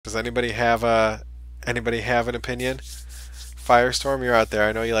Does anybody have an opinion? Firestorm, you're out there.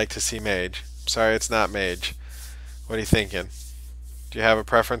 I know you like to see mage. Sorry, it's not mage. What are you thinking? Do you have a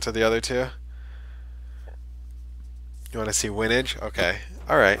preference of the other two? You want to see Winage? Okay.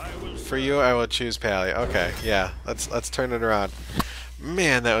 All right. For you, I will choose Pally. Okay. Yeah. Let's turn it around.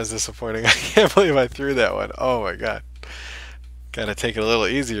 Man, that was disappointing. I can't believe I threw that one. Oh my god. Gotta take it a little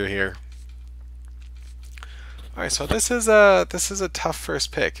easier here. All right. So this is a tough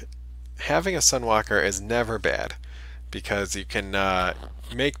first pick. Having a Sunwalker is never bad because you can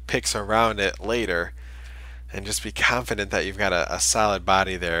make picks around it later and just be confident that you've got a solid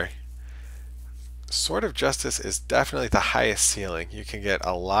body there. Sword of Justice is definitely the highest ceiling. You can get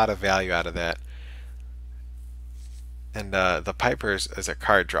a lot of value out of that. And the Piper is a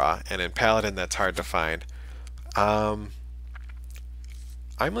card draw, and in Paladin that's hard to find. I'm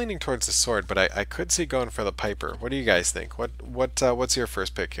leaning towards the sword, but I could see going for the Piper. What do you guys think? What's your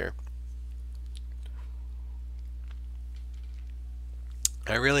first pick here?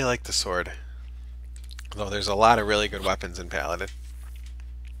 I really like the sword, though there's a lot of really good weapons in Paladin.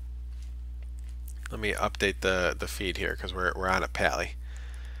 Let me update the feed here because we're on a Pally.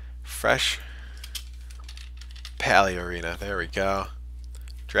 Fresh Pally Arena. There we go.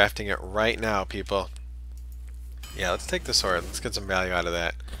 Drafting it right now, people. Yeah, let's take the sword. Let's get some value out of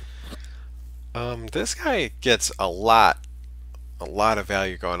that. This guy gets a lot of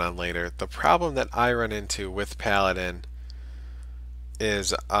value going on later. The problem that I run into with Paladin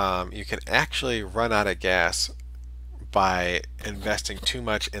is you can actually run out of gas by investing too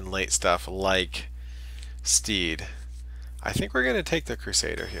much in late stuff like Steed. I think we're going to take the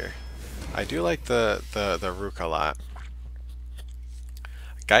Crusader here. I do like the Rook a lot.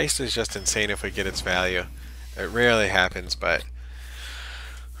 Geist is just insane if we get its value. It rarely happens, but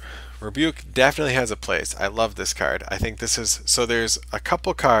Rebuke definitely has a place. I love this card. I think this is, so there's a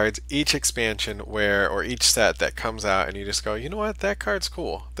couple cards each expansion where, or each set that comes out and you just go, you know what, that card's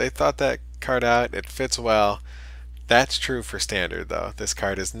cool. They thought that card out, it fits well. That's true for standard though. This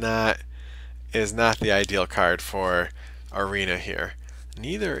card is not the ideal card for Arena here.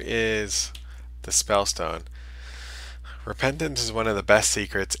 Neither is the Spellstone. Repentance is one of the best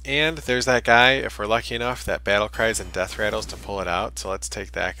secrets, and there's that guy, if we're lucky enough, that battle cries and death rattles to pull it out, so let's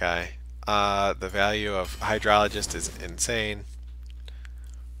take that guy. The value of Hydrologist is insane.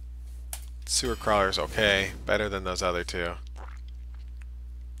 Sewer Crawler's okay, better than those other two.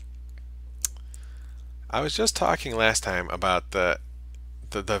 I was just talking last time about the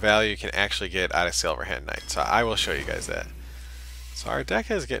value you can actually get out of Silverhand Knight, so I will show you guys that. So our deck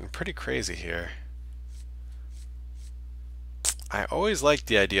is getting pretty crazy here. I always like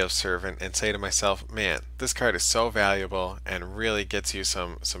the idea of Servant and say to myself, man, this card is so valuable and really gets you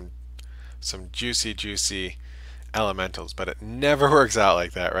some juicy elementals, but it never works out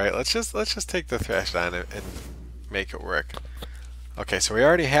like that, right? Let's just take the Thrash on it and make it work. Okay, so we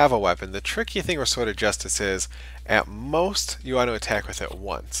already have a weapon. The tricky thing with Sword of Justice is, at most, you want to attack with it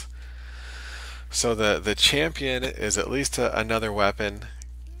once. So the champion is at least another weapon.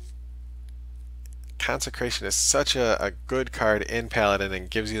 Consecration is such a good card in Paladin and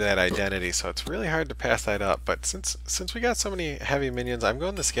gives you that identity, so it's really hard to pass that up. But since we got so many heavy minions, I'm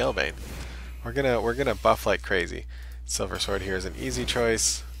going the Scalebane. We're gonna buff like crazy. Silver Sword here is an easy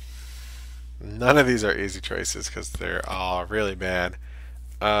choice. None of these are easy choices because they're all really bad.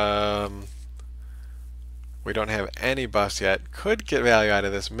 We don't have any buffs yet. Could get value out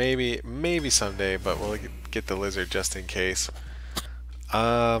of this maybe someday, but we'll get the Lizard just in case.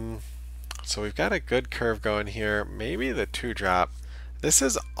 So we've got a good curve going here. Maybe the 2-drop. This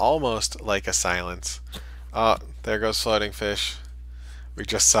is almost like a silence. Oh, there goes Floating Fish. We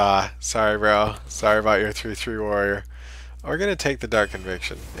just saw. Sorry, bro. Sorry about your 3/3 warrior. We're going to take the Dark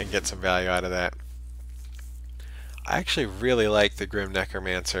Conviction and get some value out of that. I actually really like the Grim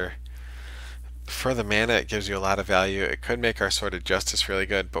Necromancer. For the mana, it gives you a lot of value. It could make our Sword of Justice really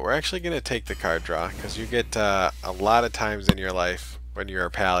good, but we're actually going to take the card draw because you get a lot of times in your life when you're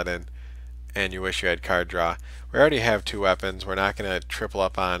a Paladin and you wish you had card draw. We already have 2 weapons. We're not going to triple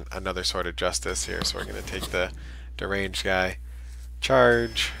up on another Sword of Justice here, so we're going to take the deranged guy.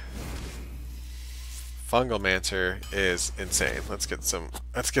 Charge. Fungalmancer is insane. Let's get some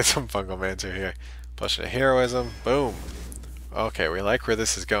Fungalmancer here. Potion of Heroism. Boom. Okay, we like where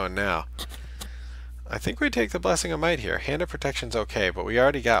this is going now. I think we take the Blessing of Might here. Hand of Protection's okay, but we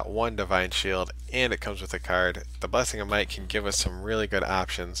already got 1 Divine Shield, and it comes with a card. The Blessing of Might can give us some really good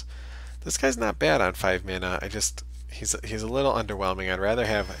options. This guy's not bad on 5 mana. He's a little underwhelming. I'd rather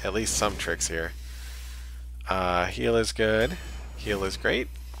have at least some tricks here. Heal is good. Heal is great.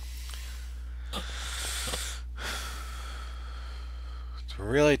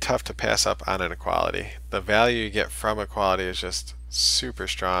 really tough to pass up on an equality. The value you get from equality is just super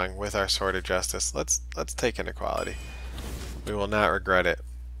strong with our Sword of Justice. Let's take an equality. We will not regret it.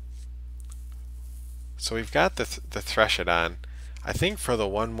 So we've got the Threshodon. I think for the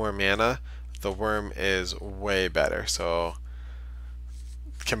 1 more mana, the Worm is way better. So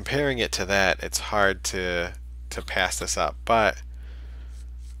comparing it to that, it's hard to pass this up. But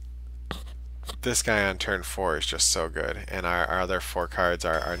this guy on turn 4 is just so good, and our other 4 cards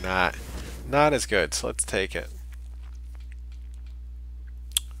are not as good. So let's take it.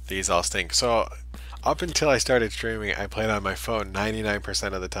 These all stink. So up until I started streaming, I played on my phone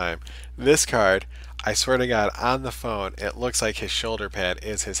 99% of the time. This card, I swear to God, on the phone, it looks like his shoulder pad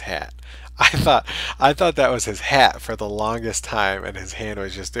is his hat. I thought that was his hat for the longest time, and his hand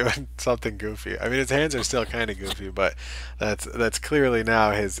was just doing something goofy. I mean, his hands are still kind of goofy, but that's clearly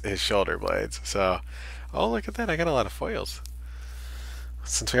now his shoulder blades. So, oh, look at that! I got a lot of foils.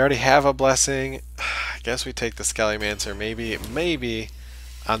 Since we already have a blessing, I guess we take the Fungalmancer. Maybe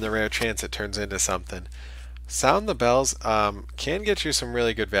on the rare chance it turns into something. Sound the Bells can get you some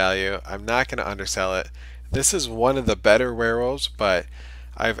really good value. I'm not going to undersell it. This is one of the better werewolves, but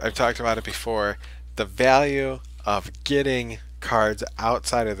I've talked about it before. The value of getting cards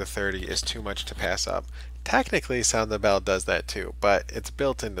outside of the 30 is too much to pass up. Technically, Sound the Bell does that too, but it's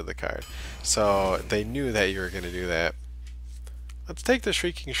built into the card. So they knew that you were going to do that. Let's take the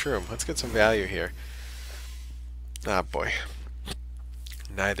Shrieking Shroom. Let's get some value here. Ah, boy.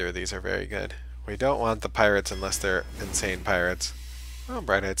 Neither of these are very good. We don't want the pirates unless they're insane pirates. Oh,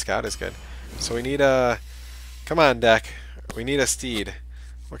 Bright-Eyed Scout is good. So we need a... Come on, deck. We need a steed.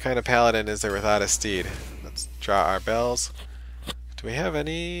 What kind of paladin is there without a steed? Let's draw our bells. Do we have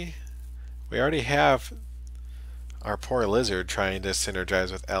any... We already have our poor lizard trying to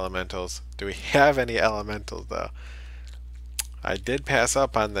synergize with elementals. Do we have any elementals, though? I did pass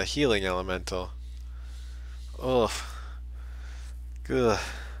up on the healing elemental. Ugh. Ugh.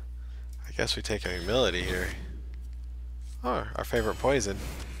 I guess we take a humility here. Oh, our favorite poison.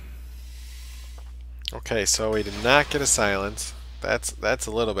 Okay, so we did not get a silence. That's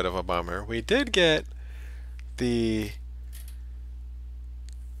a little bit of a bummer. We did get the...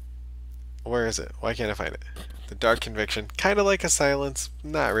 Where is it? Why can't I find it? The Dark Conviction. Kind of like a silence.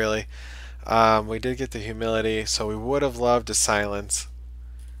 Not really. We did get the humility, so we would have loved a silence.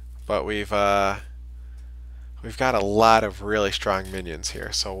 But we've got a lot of really strong minions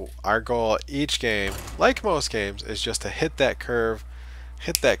here. So our goal each game, like most games, is just to hit that curve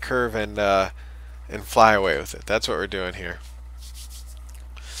and fly away with it. That's what we're doing here.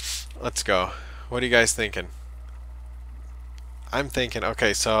 Let's go. What are you guys thinking? I'm thinking,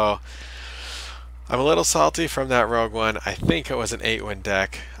 okay, so I'm a little salty from that Rogue one. I think it was an 8-win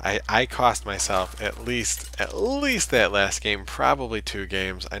deck. I cost myself at least that last game, probably 2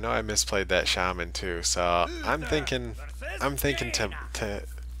 games. I know I misplayed that Shaman too, so I'm thinking to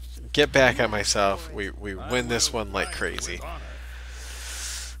get back at myself. We win this one like crazy.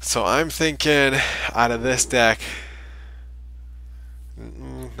 So I'm thinking out of this deck,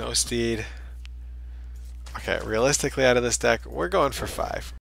 no steed. Okay, realistically out of this deck, we're going for 5.